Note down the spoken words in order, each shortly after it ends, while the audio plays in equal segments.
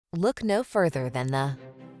Look no further than the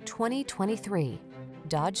 2023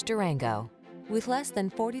 Dodge Durango. With less than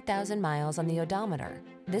 40,000 miles on the odometer,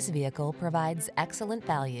 this vehicle provides excellent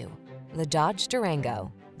value. The Dodge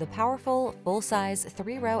Durango, the powerful, full-size,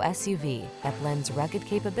 three-row SUV that blends rugged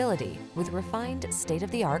capability with refined,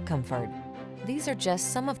 state-of-the-art comfort. These are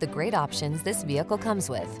just some of the great options this vehicle comes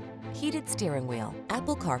with: heated steering wheel,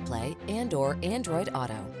 Apple CarPlay and/or Android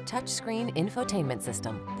Auto, touchscreen infotainment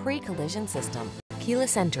system, pre-collision system,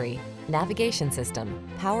 keyless entry, navigation system,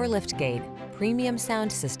 power liftgate, premium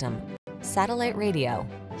sound system, satellite radio,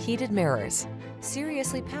 heated mirrors.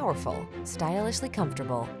 Seriously powerful, stylishly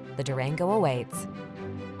comfortable. The Durango awaits.